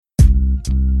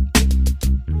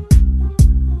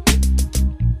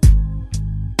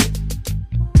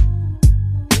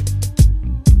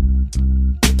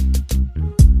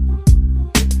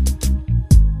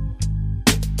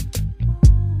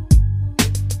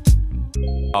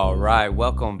All right,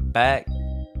 welcome back.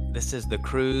 This is the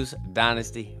Cruise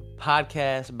Dynasty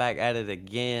podcast, back at it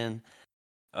again.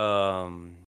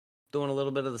 Doing a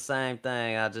little bit of the same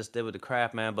thing I just did with the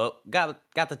craft man, but got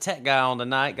the tech guy on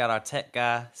tonight. Got our tech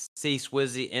guy, C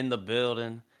Swizzy, in the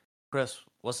building. Chris,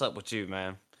 what's up with you,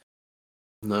 man?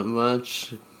 Not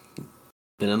much.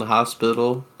 Been in the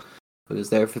hospital. We was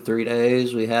there for 3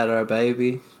 days. We had our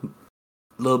baby,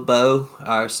 little Bo,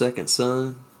 our second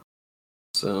son.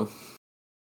 So,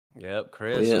 Yep,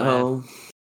 Chris, we at man. home.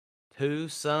 2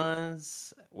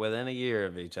 sons within a year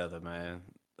of each other, man.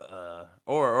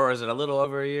 Or is it a little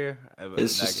over a year?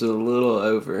 It's just a little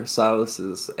over. Silas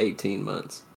is 18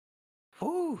 months.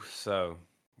 Whew, so,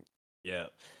 yeah.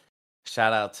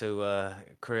 Shout out to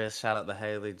Chris. Shout out to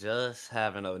Haley. Just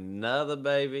having another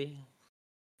baby.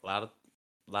 A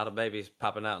lot of babies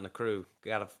popping out in the crew.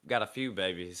 Got a few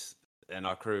babies in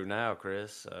our crew now,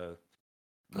 Chris. So,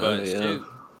 but shoot,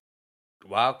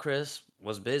 while Chris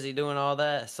was busy doing all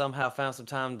that, somehow found some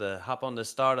time to hop on the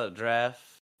startup draft.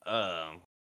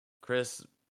 Chris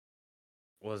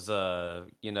was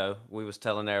we was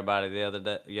telling everybody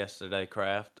yesterday,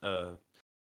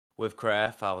 with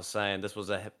Craft, I was saying this was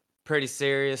a pretty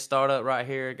serious startup right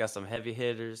here. Got some heavy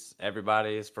hitters.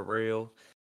 Everybody is for real.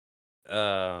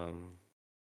 But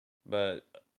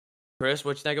Chris,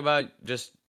 what you think about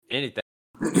just anything?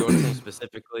 Your team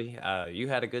specifically. You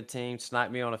had a good team,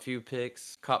 sniped me on a few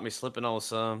picks, caught me slipping on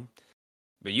some.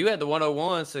 But you had the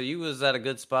 101, so you was at a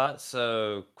good spot.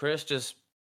 So, Chris, just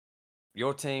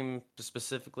your team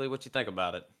specifically, what you think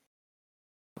about it?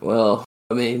 Well,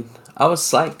 I mean, I was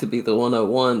psyched to be the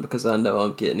 101 because I know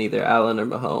I'm getting either Allen or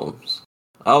Mahomes.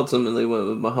 I ultimately went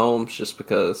with Mahomes just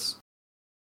because,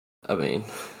 I mean,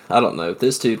 I don't know. If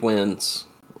this dude wins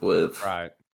with... Right.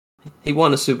 He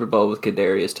won a Super Bowl with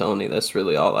Kadarius Toney. That's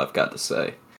really all I've got to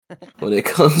say when it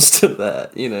comes to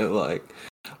that,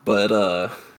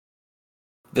 But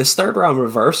this third round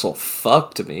reversal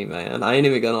fucked me, man. I ain't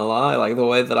even gonna lie. Like, the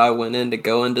way that I went in to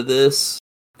go into this,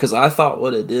 because I thought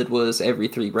what it did was every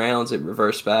 3 rounds it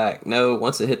reversed back. No,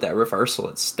 once it hit that reversal,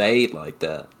 it stayed like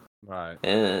that. Right.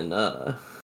 And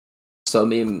so, I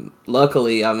mean,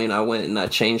 luckily, I went and I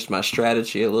changed my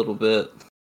strategy a little bit.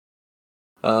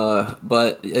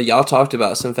 But y'all talked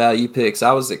about some value picks.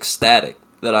 I was ecstatic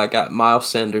that I got Miles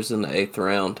Sanders in the 8th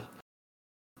round,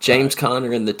 James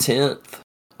Conner in the 10th.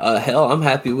 Hell, I'm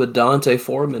happy with Dante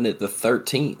Foreman at the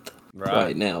 13th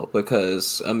right now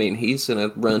because, I mean, he's in a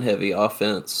run-heavy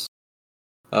offense.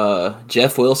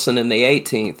 Jeff Wilson in the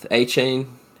 18th.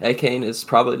 A-Chain is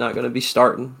probably not going to be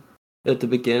starting at the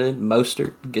beginning.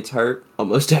 Mostert gets hurt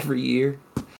almost every year.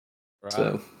 Right.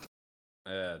 So.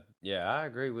 Yeah, I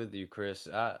agree with you, Chris.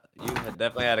 You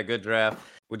definitely had a good draft.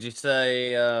 Would you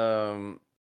say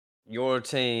your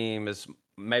team is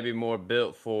maybe more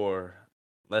built for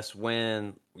let's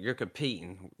win? You're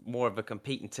competing, more of a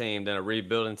competing team than a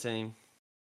rebuilding team?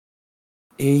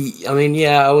 I mean,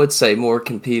 yeah, I would say more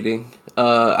competing.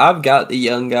 I've got the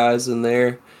young guys in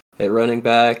there at running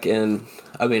back, and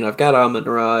I mean, I've got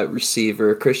Amon-Ra at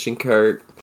receiver, Christian Kirk,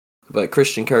 but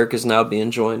Christian Kirk is now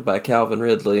being joined by Calvin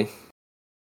Ridley.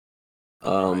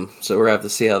 So we're going to have to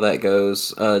see how that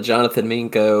goes. Jonathan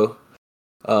Mingo,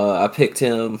 I picked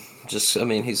him.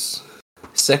 He's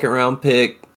second round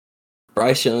pick.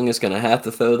 Bryce Young is going to have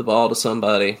to throw the ball to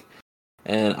somebody.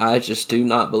 And I just do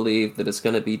not believe that it's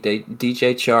going to be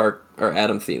DJ Chark or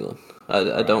Adam Thielen.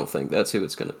 I don't think that's who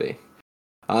it's going to be.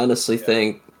 I honestly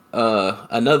think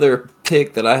another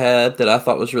pick that I had that I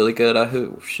thought was really good,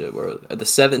 we're at the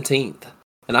 17th.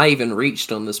 And I even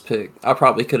reached on this pick. I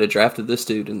probably could have drafted this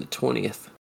dude in the 20th.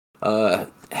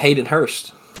 Hayden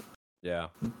Hurst. Yeah.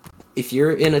 If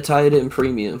you're in a tight end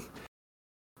premium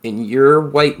and you're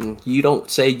waiting, you don't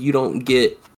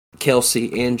get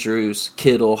Kelsey, Andrews,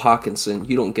 Kittle, Hawkinson.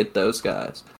 You don't get those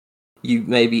guys. You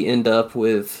maybe end up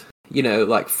with,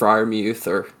 like Freiermuth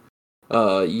or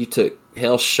you took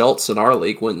Schultz in our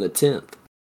league went in the 10th.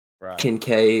 Right.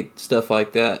 Kincaid, stuff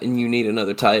like that, and you need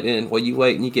another tight end. Well, you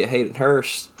wait and you get Hayden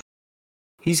Hurst.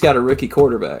 He's got a rookie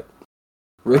quarterback.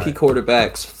 Rookie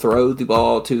quarterbacks throw the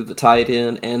ball to the tight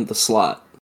end and the slot.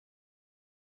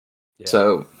 Yeah.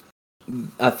 So,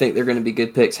 I think they're going to be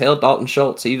good picks. Hell, Dalton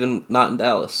Schultz, even not in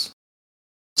Dallas.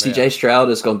 CJ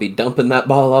Stroud is going to be dumping that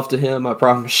ball off to him. I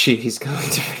promise you he's going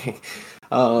to be.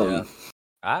 I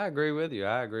agree with you.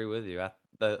 I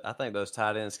think those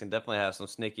tight ends can definitely have some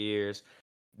sneaky ears.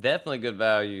 definitely good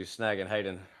value snagging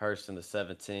Hayden Hurst in the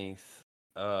 17th.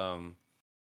 Um,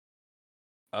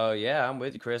 oh yeah, I'm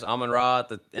with you, Chris. Amon-Ra at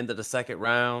the end of the second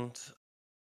round.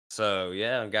 So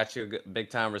yeah, got you a big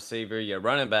time receiver. Your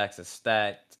running backs is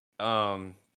stacked.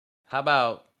 How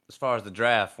about as far as the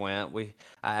draft went?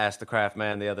 I asked the craft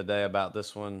man the other day about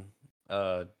this one.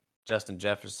 Uh, Justin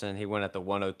Jefferson, he went at the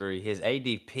 103. His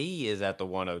ADP is at the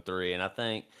 103, and I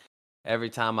think every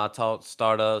time I talk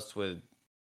startups with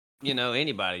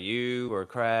anybody, you or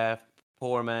Kraft,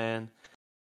 poor man,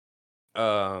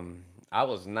 I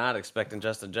was not expecting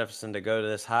Justin Jefferson to go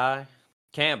this high.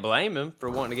 Can't blame him for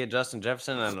wanting to get Justin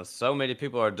Jefferson, and so many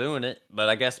people are doing it. But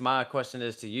I guess my question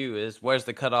is to you: is where's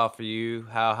the cutoff for you?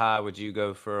 How high would you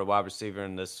go for a wide receiver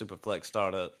in this Superflex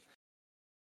startup?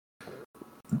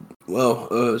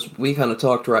 Well, we kind of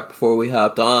talked right before we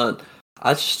hopped on.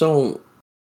 I just don't.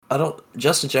 I don't.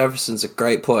 Justin Jefferson's a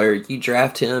great player. You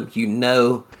draft him,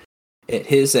 at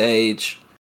his age,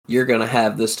 you're going to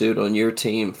have this dude on your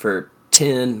team for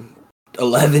 10,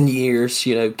 11 years.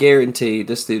 Guaranteed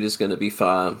this dude is going to be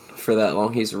fine for that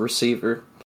long. He's a receiver.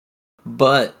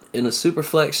 But in a super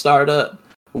flex startup,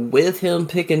 with him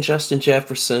picking Justin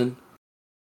Jefferson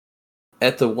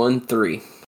at the 1-3,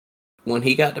 when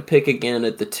he got to pick again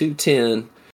at the 2-10,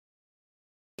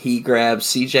 he grabbed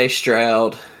CJ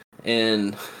Stroud,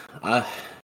 and I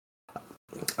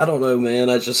don't know, man.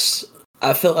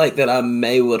 I feel like that I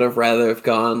would have rather have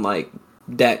gone like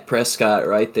Dak Prescott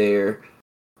right there,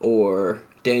 or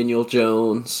Daniel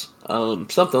Jones,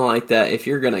 something like that. If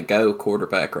you're gonna go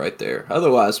quarterback right there,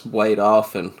 otherwise wait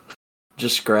off and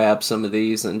just grab some of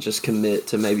these and just commit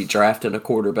to maybe drafting a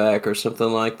quarterback or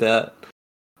something like that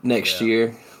next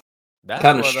year.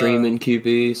 Kind of streaming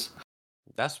QBs.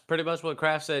 That's pretty much what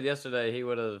Kraft said yesterday. He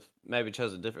would have maybe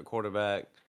chose a different quarterback.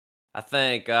 I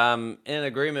think I'm in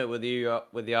agreement with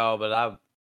y'all, but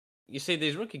you see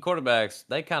these rookie quarterbacks,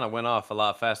 they kind of went off a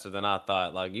lot faster than I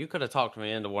thought. Like, you could have talked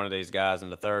me into one of these guys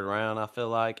in the third round, I feel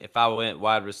like. If I went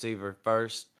wide receiver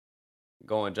first,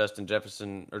 going Justin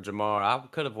Jefferson or Jamar, I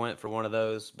could have went for one of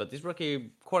those. But these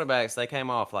rookie quarterbacks, they came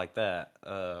off like that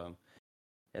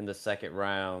in the second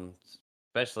round.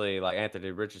 Especially like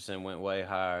Anthony Richardson went way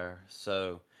higher.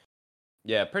 So,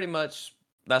 yeah, pretty much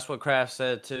that's what Kraft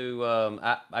said too.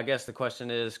 I guess the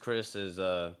question is, Chris, is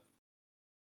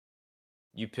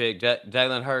you pick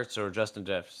Jalen Hurts or Justin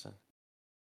Jefferson?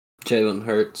 Jalen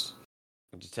Hurts.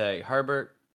 Would you take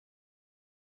Herbert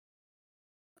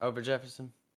over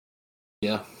Jefferson?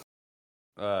 Yeah.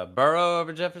 Burrow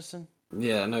over Jefferson?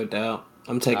 Yeah, no doubt.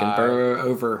 I'm taking Burrow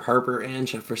over Herbert and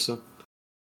Jefferson.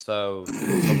 So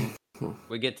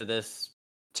we get to this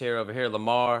tier over here,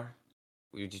 Lamar.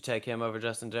 Would you take him over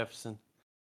Justin Jefferson?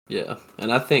 Yeah,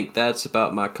 and I think that's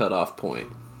about my cutoff point.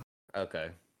 Okay.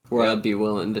 Where I'd be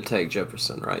willing to take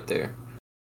Jefferson right there.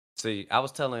 See, I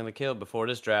was telling Nikhil before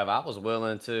this draft, I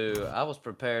was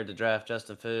prepared to draft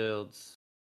Justin Fields,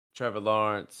 Trevor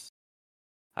Lawrence.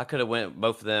 I could have went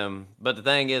both of them. But the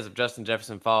thing is, if Justin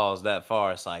Jefferson falls that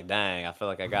far, it's like, dang, I feel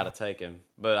like I got to take him.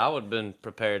 But I would have been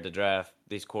prepared to draft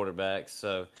these quarterbacks.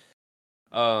 So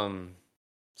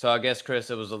I guess, Chris,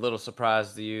 it was a little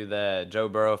surprise to you that Joe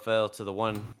Burrow fell to the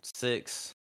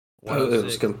 1-6. Oh, it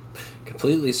was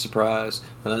completely surprised.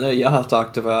 And I know y'all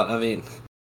talked about,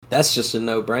 that's just a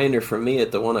no-brainer for me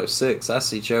at the 106. I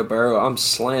see Joe Burrow, I'm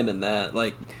slamming that.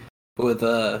 Like, with,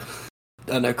 I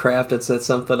know Kraft had said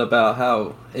something about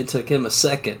how it took him a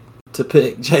second to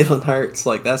pick Jalen Hurts.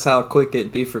 Like, that's how quick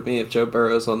it'd be for me if Joe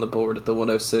Burrow's on the board at the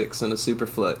 106 in a super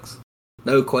flex.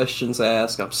 No questions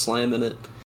asked. I'm slamming it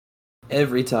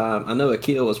every time. I know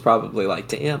Akil was probably like,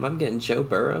 damn, I'm getting Joe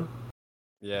Burrow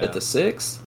at the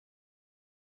 6th.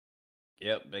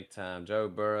 Yep, big time. Joe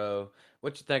Burrow.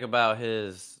 What you think about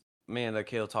me and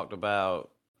Akil talked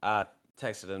about, I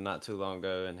texted him not too long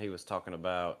ago, and he was talking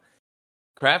about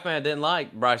Craftman didn't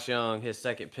like Bryce Young, his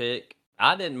second pick.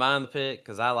 I didn't mind the pick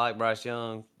because I like Bryce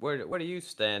Young. Where do you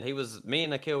stand? Me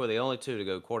and Akil were the only two to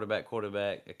go quarterback.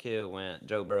 Akil went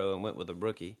Joe Burrow and went with a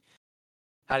rookie.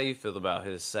 How do you feel about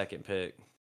his second pick?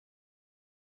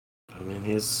 I mean,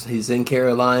 he's in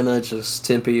Carolina. Just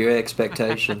temper your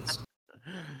expectations.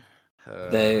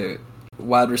 They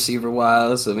wide receiver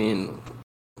wise, I mean,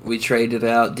 we traded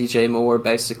out DJ Moore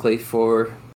basically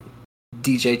for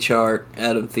DJ Chark,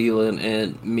 Adam Thielen,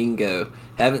 and Mingo.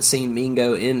 Haven't seen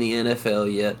Mingo in the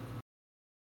NFL yet,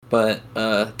 but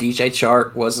DJ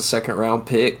Chark was a second round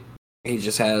pick. He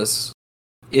just has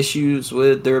issues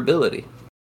with durability.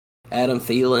 Adam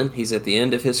Thielen, he's at the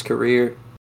end of his career.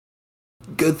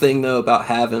 Good thing though about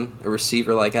having a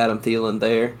receiver like Adam Thielen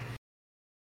there,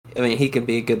 I mean, he can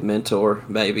be a good mentor,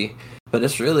 maybe. But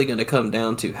it's really going to come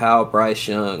down to how Bryce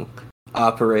Young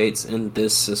operates in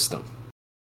this system.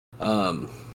 Um,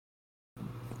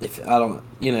 if I don't,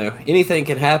 anything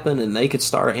can happen, and they could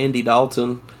start Andy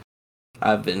Dalton.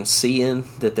 I've been seeing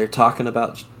that they're talking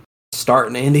about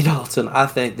starting Andy Dalton. I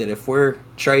think that if we're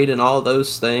trading all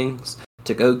those things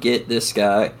to go get this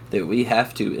guy, that we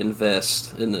have to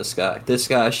invest in this guy. This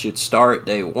guy should start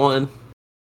day one.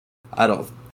 I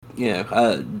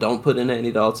don't put in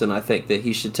Andy Dalton. I think that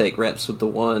he should take reps with the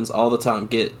ones all the time.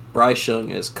 Get Bryce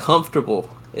Young as comfortable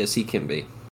as he can be,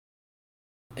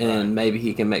 and maybe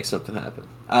he can make something happen.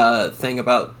 Thing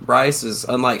about Bryce is,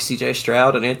 unlike C.J.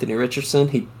 Stroud and Anthony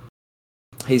Richardson,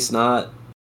 he's not.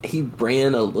 He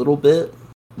ran a little bit,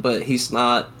 but he's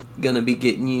not gonna be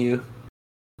getting you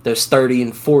those 30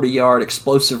 and 40-yard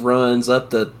explosive runs up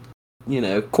the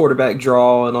quarterback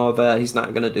draw and all that. He's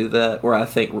not gonna do that. Where I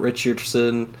think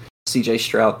Richardson, C.J.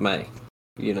 Stroud may.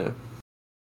 Yeah.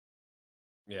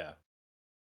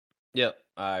 Yep,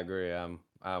 I agree. I'm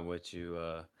with you.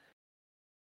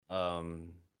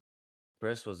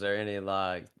 Chris, was there any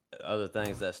other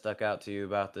things that stuck out to you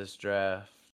about this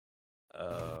draft?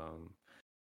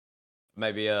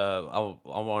 Maybe I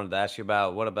wanted to ask you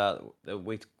about, what about,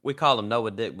 we call him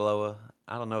Noah Dick Blower.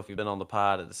 I don't know if you've been on the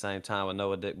pod at the same time with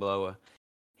Noah Dick Blower.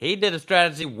 He did a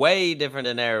strategy way different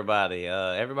than everybody.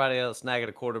 Everybody else snagged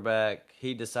a quarterback.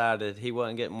 He decided he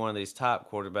wasn't getting one of these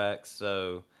top quarterbacks,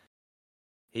 so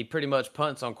he pretty much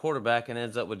punts on quarterback and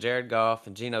ends up with Jared Goff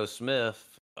and Geno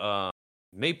Smith.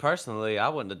 Me personally, I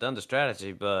wouldn't have done the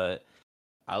strategy, but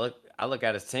I look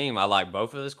at his team. I like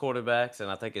both of his quarterbacks, and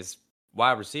I think his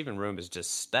wide receiving room is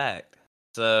just stacked.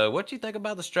 So, what do you think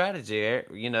about the strategy?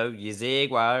 You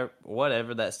zig while,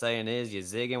 whatever that saying is, you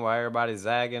zigging while everybody's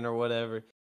zagging or whatever.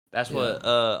 That's what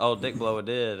old Dick Blower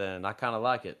did, and I kind of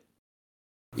like it.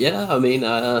 Yeah, I mean,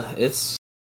 it's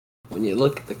when you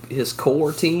look at his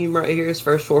core team right here, his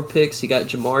first 4 picks, he got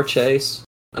Jamar Chase.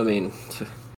 I mean,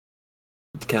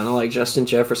 kind of like Justin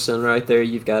Jefferson right there.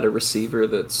 You've got a receiver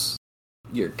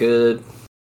you're good.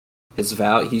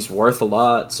 He's worth a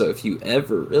lot. So if you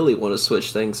ever really want to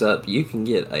switch things up, you can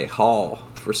get a haul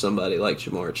for somebody like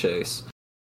Jamar Chase,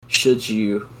 should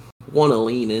you want to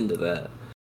lean into that.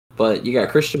 But you got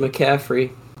Christian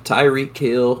McCaffrey, Tyreek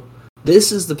Hill.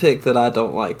 This is the pick that I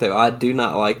don't like, though. I do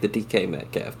not like the DK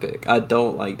Metcalf pick. I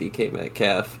don't like DK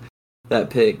Metcalf. That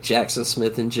pick, Jackson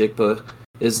Smith and Jigba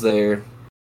is there.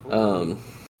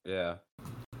 Yeah.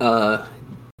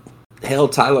 Hell,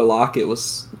 Tyler Lockett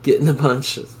was getting a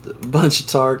bunch of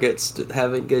targets,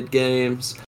 having good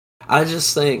games. I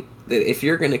just think that if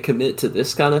you're going to commit to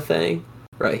this kind of thing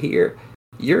right here,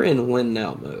 you're in win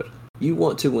now mode. You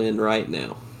want to win right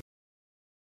now.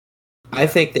 I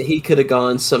think that he could have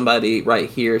gone somebody right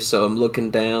here, so I'm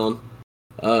looking down.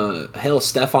 Hell,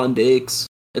 Stephon Diggs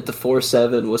at the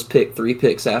 4-7 was picked 3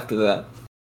 picks after that.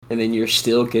 And then you're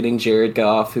still getting Jared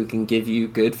Goff, who can give you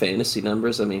good fantasy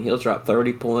numbers. I mean, he'll drop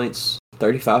 30 points,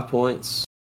 35 points,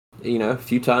 a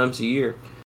few times a year.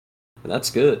 And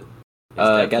that's good.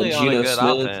 Got Geno Smith.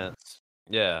 Offense.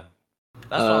 Yeah.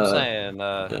 That's what I'm saying.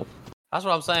 That's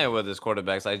what I'm saying with his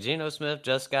quarterbacks. Like, Geno Smith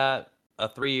just got a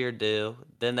 3-year deal.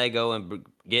 Then they go and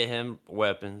get him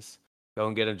weapons. Go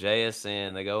and get him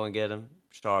JSN. They go and get him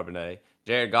Charbonnet.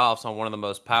 Jared Goff's on one of the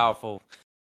most powerful,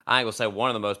 I ain't going to say one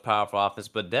of the most powerful offense,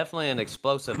 but definitely an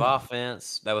explosive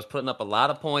offense that was putting up a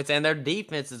lot of points, and their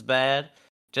defense is bad.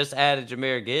 Just added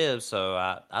Jahmyr Gibbs, so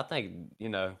I think,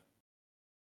 give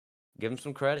him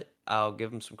some credit. I'll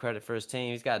give him some credit for his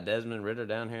team. He's got Desmond Ridder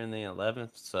down here in the 11th,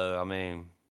 so, I mean,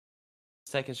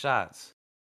 he's taking shots.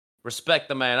 Respect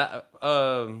the man.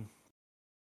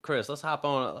 Chris, let's hop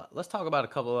on. Let's talk about a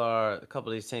couple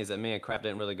of these teams that me and Crap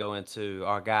didn't really go into.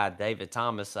 Our guy David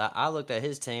Thomas. I looked at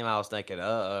his team. I was thinking,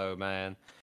 man,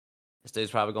 this dude's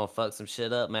probably gonna fuck some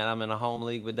shit up, man. I'm in a home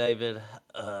league with David.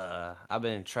 I've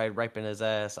been trade raping his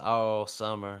ass all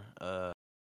summer.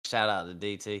 Shout out to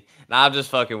DT. Nah, I'm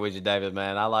just fucking with you, David,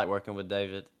 man. I like working with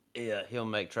David. Yeah, he'll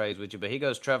make trades with you, but he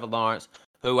goes Trevor Lawrence,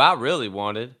 who I really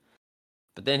wanted.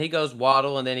 But then he goes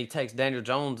Waddle, and then he takes Daniel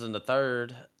Jones in the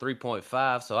third,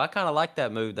 3.5. So I kind of like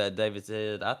that move that David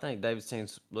did. I think David's team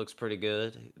looks pretty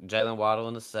good. Jalen Waddle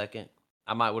in the second.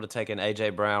 I might would have taken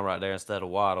A.J. Brown right there instead of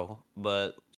Waddle.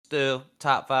 But still,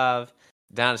 top 5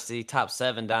 Dynasty, top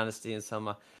 7 Dynasty in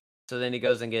some. So then he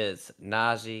goes and gets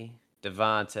Najee,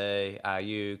 Devontae,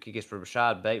 Ayuk. He gets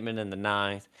Rashad Bateman in the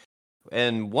 9th.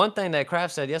 And one thing that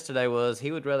Kraft said yesterday was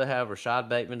he would rather have Rashad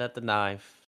Bateman at the 9th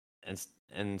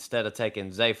instead of taking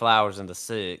Zay Flowers in the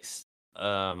 6th.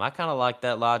 I kind of like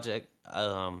that logic.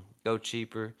 Go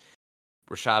cheaper.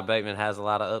 Rashad Bateman has a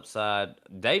lot of upside.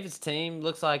 David's team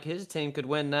looks like his team could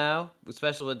win now,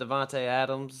 especially with Devontae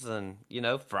Adams and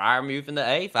Freiermuth in the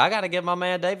eighth. I got to give my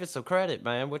man David some credit,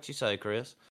 man. What you say,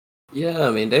 Chris? Yeah,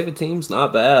 I mean, David Team's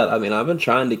not bad. I mean, I've been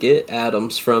trying to get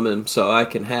Adams from him so I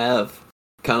can have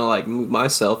kind of like move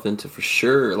myself into for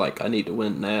sure. Like, I need to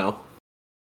win now.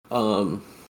 Um,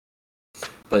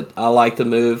 but I like the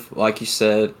move, like you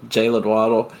said, Jalen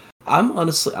Waddle.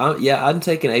 I'm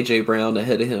taking AJ Brown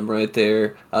ahead of him right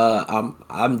there.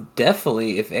 I'm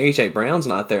definitely, if AJ Brown's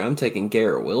not there, I'm taking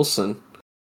Garrett Wilson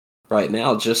right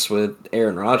now, just with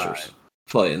Aaron Rodgers Right.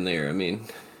 playing there. I mean,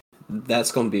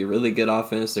 that's going to be a really good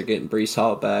offense. They're getting Brees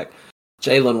Hall back.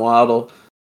 Jalen Waddle,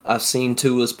 I've seen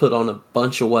Tua's put on a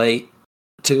bunch of weight.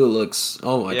 Tua looks,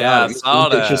 oh my Yeah, god, I have you seen saw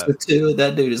pictures that. of Tua?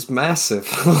 That dude is massive.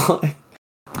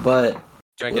 But with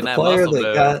Drinking a that player muscle that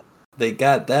milk.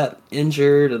 got that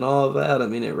injured and all of that, I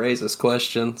mean, it raises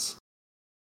questions.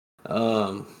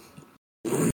 Um,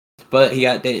 but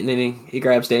he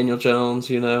grabs Daniel Jones,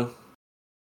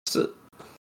 So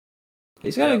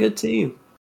he's got a Yep. good team.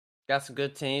 Got some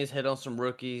good teams. Hit on some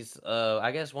rookies.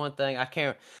 I guess one thing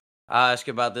I'll ask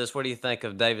you about this. What do you think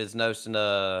of David's notion?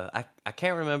 I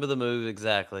can't remember the move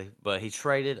exactly, but he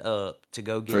traded up to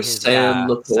go get For his Sam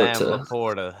guy, Sam Laporta.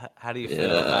 Laporta. How do you feel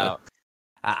Yeah. about?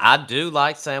 I do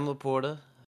like Sam Laporta,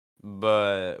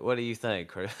 but what do you think,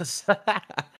 Chris?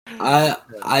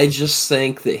 I just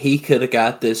think that he could have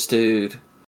got this dude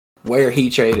where he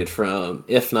traded from,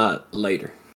 if not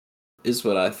later, is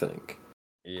what I think.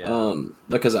 Yeah.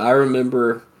 Because I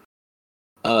remember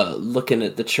looking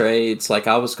at the trades, like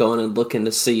I was going and looking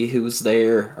to see who was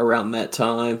there around that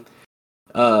time.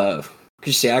 Cause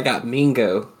see, I got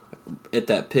Mingo at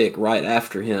that pick right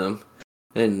after him,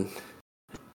 and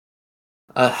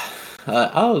uh,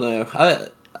 I don't know.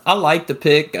 I like the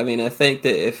pick. I mean, I think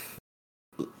that if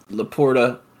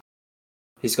Laporta,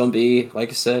 he's going to be, like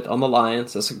I said, on the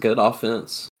Lions. That's a good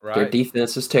offense. Their Right.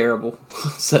 defense is terrible,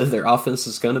 so their offense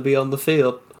is going to be on the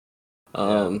field. Yeah.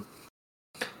 Um,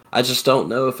 I just don't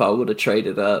know if I would have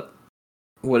traded up.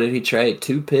 What did he trade?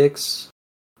 2 picks,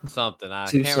 Something I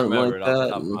two can't something remember like it off the that.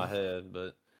 top of my head,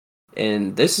 but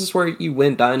And this is where you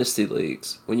win dynasty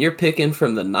leagues. When you're picking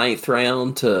from the ninth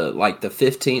round to like the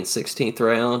 15th, 16th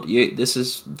round, this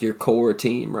is your core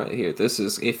team right here. This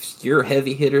is if your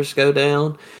heavy hitters go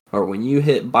down or when you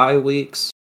hit bye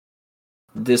weeks,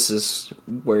 this is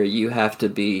where you have to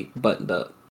be buttoned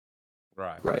up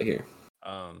right. right here.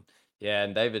 Um, yeah,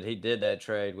 and David he did that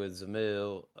trade with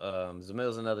Zamil.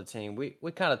 Zamil's another team. We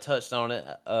kind of touched on it.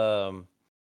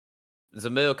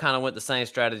 Zamil kind of went the same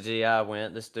strategy I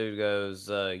went. This dude goes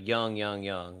young, young,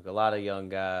 young. A lot of young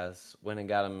guys. Went and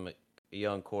got him a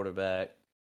young quarterback.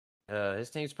 His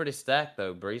team's pretty stacked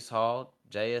though. Brees Hall,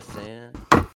 JSN.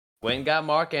 Went and got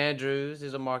Mark Andrews.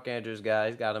 He's a Mark Andrews guy.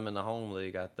 He's got him in the home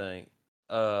league, I think.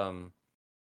 Um,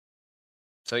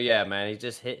 so yeah, man, he's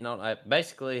just hitting on.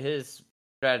 Basically, his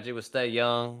strategy was stay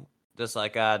young, just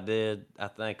like I did. I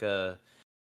think.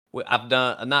 I've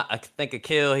done not. I think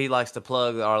Akil he likes to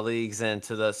plug our leagues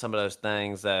into some of those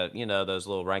things that those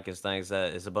little rankings things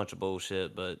that is a bunch of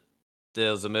bullshit. But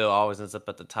still, Zamil always ends up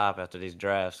at the top after these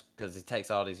drafts because he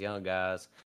takes all these young guys.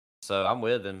 So I'm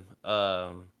with him.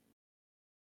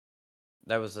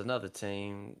 There was another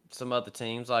team, some other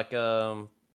teams like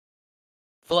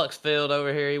Fluxfield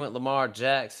over here. He went Lamar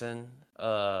Jackson,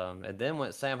 and then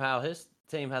went Sam Howell. His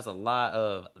team has a lot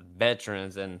of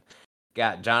veterans and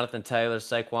got Jonathan Taylor,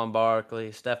 Saquon Barkley,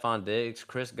 Stephon Diggs,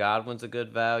 Chris Godwin's a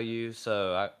good value.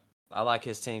 So I like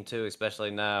his team too,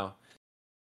 especially now.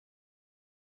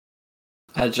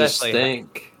 I just Especially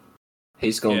think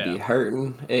he's going to be yeah,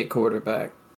 hurting at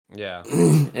quarterback yeah,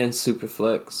 and super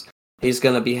flex. He's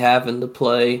going to be having to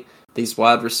play these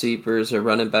wide receivers or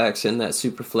running backs in that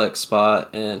super flex spot,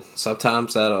 and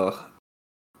sometimes that'll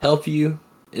help you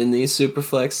in these super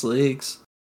flex leagues.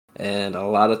 And a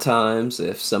lot of times,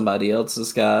 if somebody else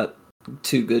has got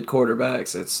 2 good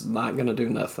quarterbacks, it's not going to do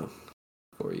nothing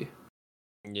for you.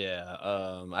 yeah.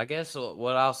 I guess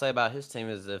what I'll say about his team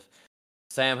is if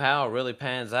Sam Howell really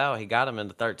pans out, he got him in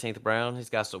the 13th round. He's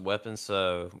got some weapons,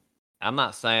 so I'm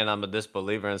not saying I'm a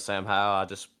disbeliever in Sam Howell. I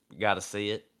just got to see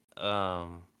it.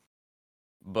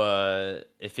 But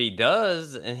if he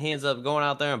does and he ends up going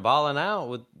out there and balling out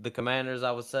with the Commanders,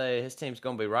 I would say his team's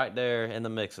going to be right there in the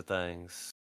mix of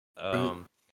things. Um,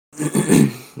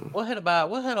 we'll hit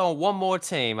on one more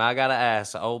team. I gotta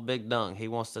ask old Big Dunk. He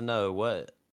wants to know where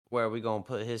are we gonna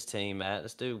put his team at.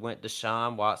 This dude went to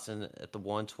Deshaun Watson at the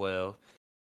 112,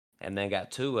 and then got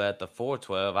Tua at the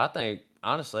 412. I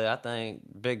think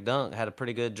Big Dunk had a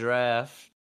pretty good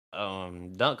draft.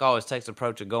 Dunk always takes the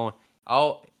approach of going.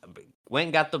 all went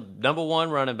and got the number one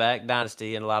running back,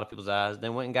 Dynasty, in a lot of people's eyes.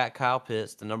 Then went and got Kyle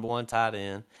Pitts, the number one tight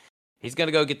end. He's going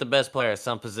to go get the best player at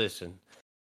some position.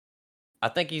 I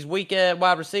think he's weak at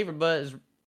wide receiver, but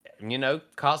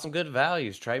caught some good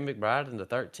values. Trey McBride in the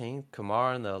 13th,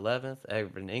 Kamara in the 11th,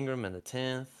 Evan Ingram in the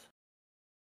 10th.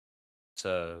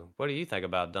 So, what do you think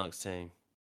about Dunk's team?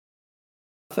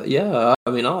 Yeah,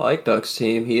 I mean, I like Duck's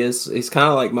team. He's kind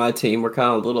of like my team. We're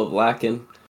kind of a little lacking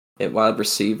at wide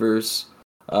receivers.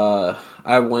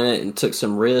 I went and took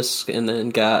some risk and then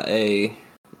got a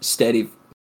steady,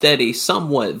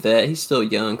 somewhat vet. He's still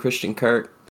young, Christian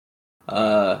Kirk.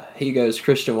 He goes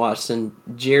Christian Watson,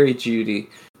 Jerry Jeudy.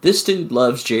 This dude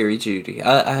loves Jerry Jeudy.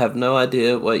 I have no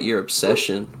idea what your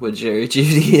obsession with Jerry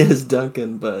Jeudy is,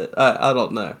 Duncan, but I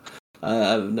don't know. I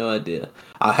have no idea.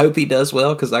 I hope he does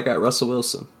well because I got Russell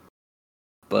Wilson.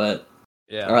 But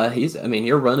yeah,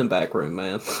 your running back room,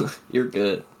 man. You're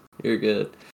good. You're good.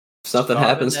 If something Charbonnet.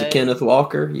 happens to Kenneth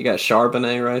Walker, you got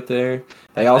Charbonnet right there.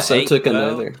 They also took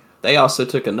another. They also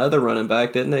took another running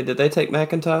back, didn't they? Did they take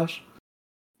McIntosh?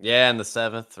 Yeah, in the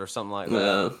 7th or something like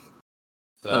that.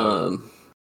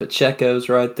 Pacheco's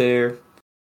right there.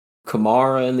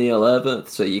 Kamara in the 11th,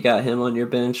 so you got him on your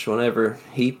bench whenever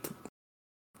he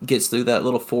gets through that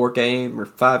little 4-game or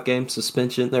 5-game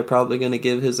suspension. They're probably going to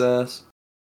give his ass.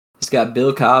 He's got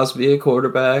Bill Cosby at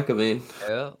quarterback. I mean,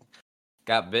 yeah,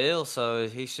 got Bill, so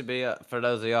he should be. For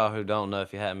those of y'all who don't know,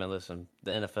 if you haven't been listening,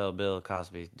 the NFL Bill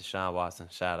Cosby, Deshaun Watson,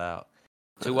 shout out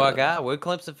to our guy. We're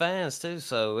Clemson fans too,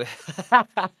 so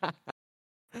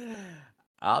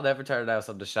I'll never turn down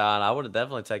some Deshaun. I would have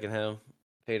definitely taken him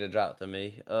if he'd have dropped to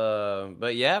me.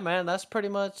 But yeah, man, that's pretty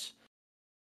much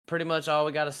all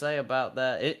we got to say about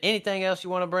that. Anything else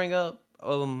you want to bring up?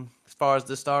 As far as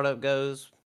the startup goes.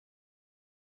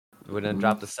 We didn't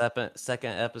drop the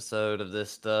second episode of this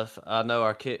stuff. I know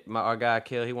our guy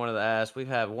Kill, he wanted to ask. We've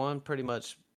had one pretty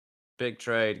much big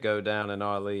trade go down in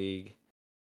our league,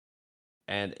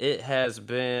 and it has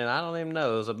been, I don't even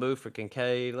know, it was a move for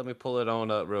Kincaid. Let me pull it on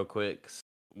up real quick.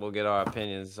 We'll get our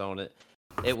opinions on it.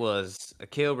 It was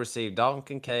Kill received Dalton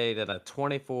Kincaid at a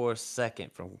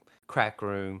 24-second from Crack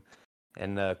Room,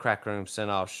 and the Crack Room sent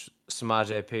off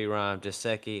Samaje Perine,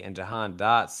 Jaceki, and Jahan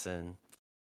Dotson.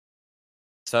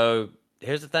 So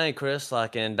here's the thing, Chris.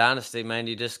 Like in Dynasty, man,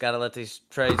 you just got to let these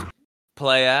trades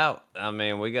play out. I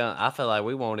mean, I feel like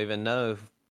we won't even know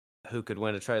who could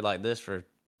win a trade like this for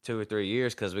 2 or 3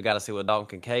 years because we got to see what Dalton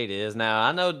Kincaid is. Now,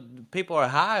 I know people are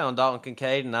high on Dalton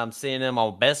Kincaid, and I'm seeing him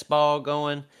on Best Ball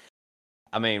going.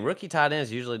 I mean, rookie tight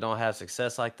ends usually don't have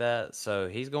success like that, so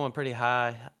he's going pretty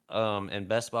high in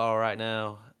Best Ball right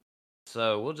now.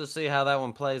 So we'll just see how that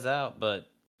one plays out. But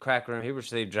Crack Room, he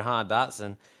received Jahan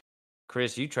Dotson.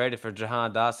 Chris, you traded for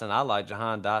Jahan Dotson. I like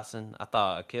Jahan Dotson. I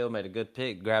thought Akil made a good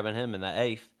pick grabbing him in the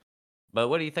 8th. But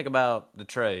what do you think about the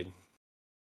trade?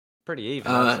 Pretty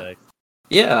even, I'd say.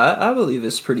 Yeah, I believe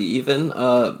it's pretty even.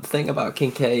 The thing about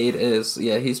Kincaid is,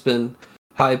 he's been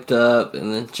hyped up,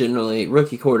 and then generally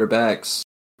rookie quarterbacks,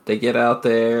 they get out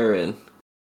there and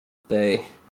they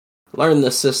learn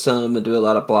the system and do a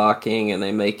lot of blocking, and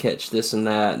they may catch this and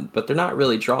that, but they're not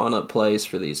really drawing up plays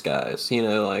for these guys.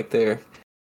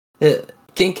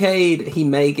 Kincaid, he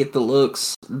may get the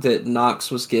looks that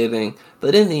Knox was getting,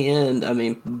 but in the end, I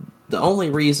mean, the only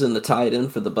reason the tight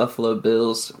end for the Buffalo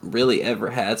Bills really ever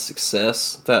had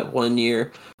success that one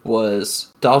year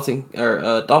was Dawson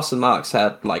Knox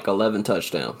had like 11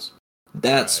 touchdowns.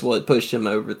 That's what pushed him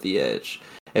over the edge.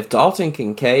 If Dalton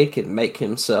Kincaid can make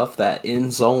himself that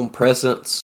end zone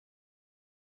presence,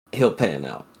 he'll pan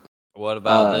out. What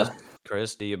about this,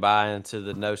 Chris? Do you buy into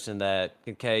the notion that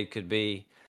Kincaid could be,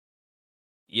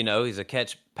 he's a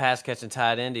pass catching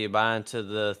tight end? Do you buy into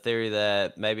the theory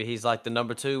that maybe he's like the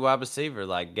number 2 wide receiver?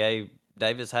 Like Gabe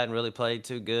Davis hadn't really played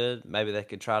too good. Maybe they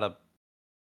could try to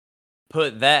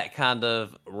put that kind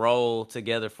of role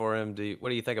together for him. What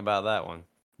do you think about that one?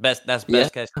 Best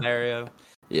case scenario.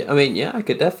 Yeah, I mean, I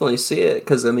could definitely see it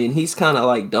because I mean he's kind of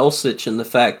like Dulcich in the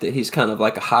fact that he's kind of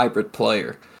like a hybrid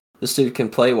player. This dude can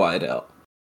play wide out.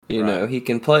 He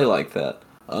can play like that.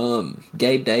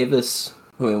 Gabe Davis.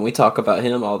 When we talk about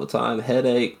him all the time,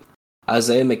 headache.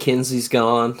 Isaiah McKenzie's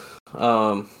gone.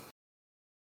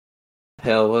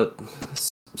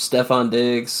 Stephon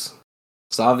Diggs.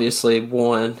 It's obviously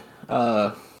one.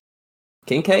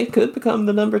 Kincaid could become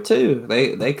the number 2.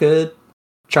 They could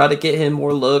try to get him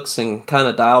more looks and kind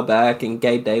of dial back, and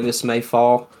Gabe Davis may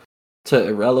fall to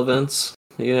irrelevance.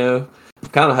 I'm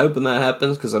kind of hoping that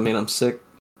happens because I mean I'm sick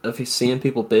of seeing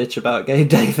people bitch about Gabe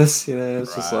Davis.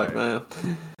 It's just like, man.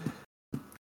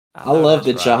 I love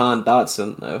the Jahan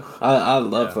Dotson, though. I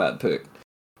love that pick.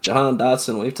 Jahan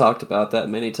Dotson, we've talked about that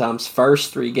many times.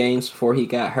 First 3 games before he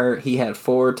got hurt, he had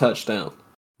 4 touchdowns.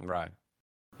 Right.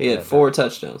 He had 4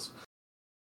 touchdowns.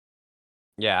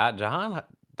 Yeah, Jahan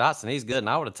Dotson, he's good, and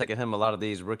I would have taken him a lot of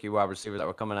these rookie wide receivers that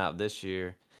were coming out this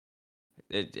year.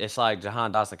 It's like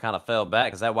Jahan Dotson kind of fell back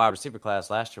because that wide receiver class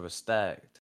last year was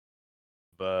stacked.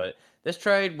 But this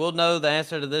trade, we'll know the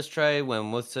answer to this trade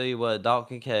when we'll see what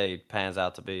Dalton Kincaid pans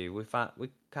out to be. We kind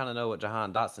of know what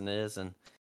Jahan Dotson is, and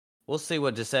we'll see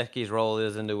what Gesicki's role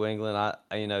is in New England.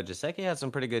 Gesicki had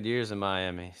some pretty good years in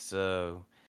Miami, so.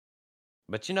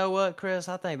 But you know what, Chris?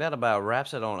 I think that about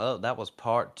wraps it on up. That was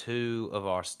part 2 of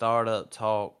our startup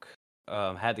talk.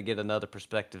 Had to get another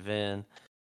perspective in.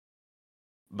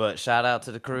 But shout out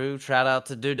to the crew. Shout out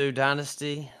to Doo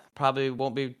Dynasty. Probably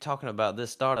won't be talking about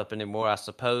this startup anymore, I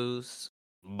suppose.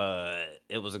 But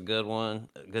it was a good one,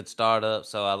 a good startup.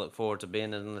 So I look forward to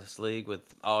being in this league with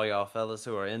all y'all fellas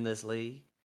who are in this league.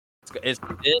 It's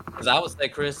because I would say,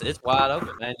 Chris, it's wide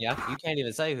open, man. You can't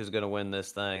even say who's going to win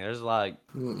this thing. There's like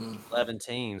 11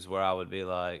 teams where I would be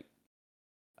like,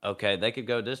 okay, they could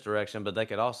go this direction, but they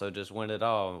could also just win it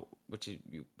all. Would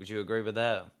you agree with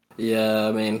that? Yeah,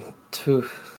 I mean,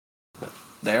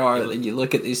 they are. You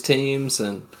look at these teams,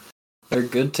 and they're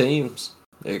good teams.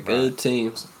 They're good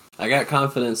teams. I got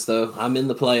confidence, though. I'm in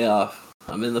the playoff.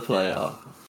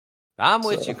 I'm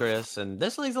with you, Chris. And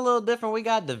this league's a little different. We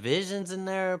got divisions in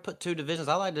there. Put 2 divisions.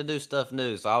 I like to do stuff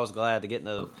new, so I was glad to get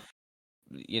in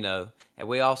And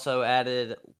we also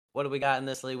added. What do we got in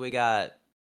this league? We got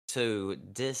to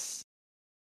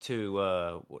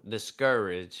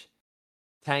discourage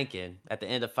tanking at the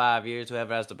end of 5 years.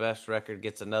 Whoever has the best record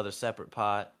gets another separate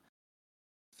pot.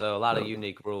 So a lot of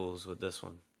unique rules with this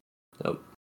one. Yep.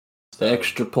 So, the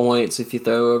extra points if you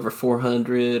throw over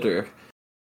 400 or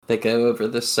they go over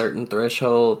this certain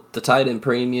threshold. The tight end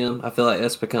premium, I feel like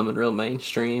that's becoming real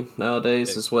mainstream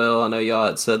nowadays as well. I know y'all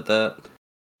had said that.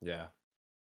 Yeah,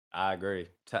 I agree.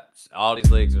 All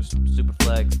these leagues are super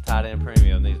flex, tight end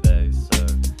premium these days. So,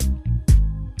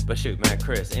 but shoot, man,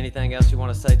 Chris, anything else you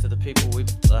want to say to the people?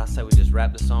 I say we just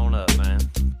wrap this on up, man.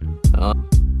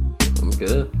 I'm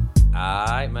good. All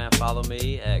right, man. Follow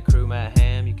me at Crew Matt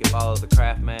Ham. You can follow the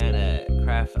Craft Man at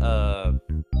Craft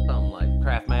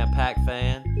Man Pack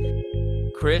Fan.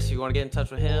 Chris, if you want to get in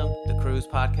touch with him, the Crew's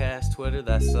Podcast Twitter,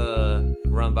 that's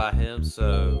run by him.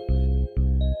 So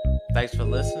thanks for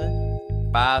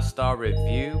listening. 5-star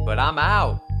review, but I'm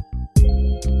out.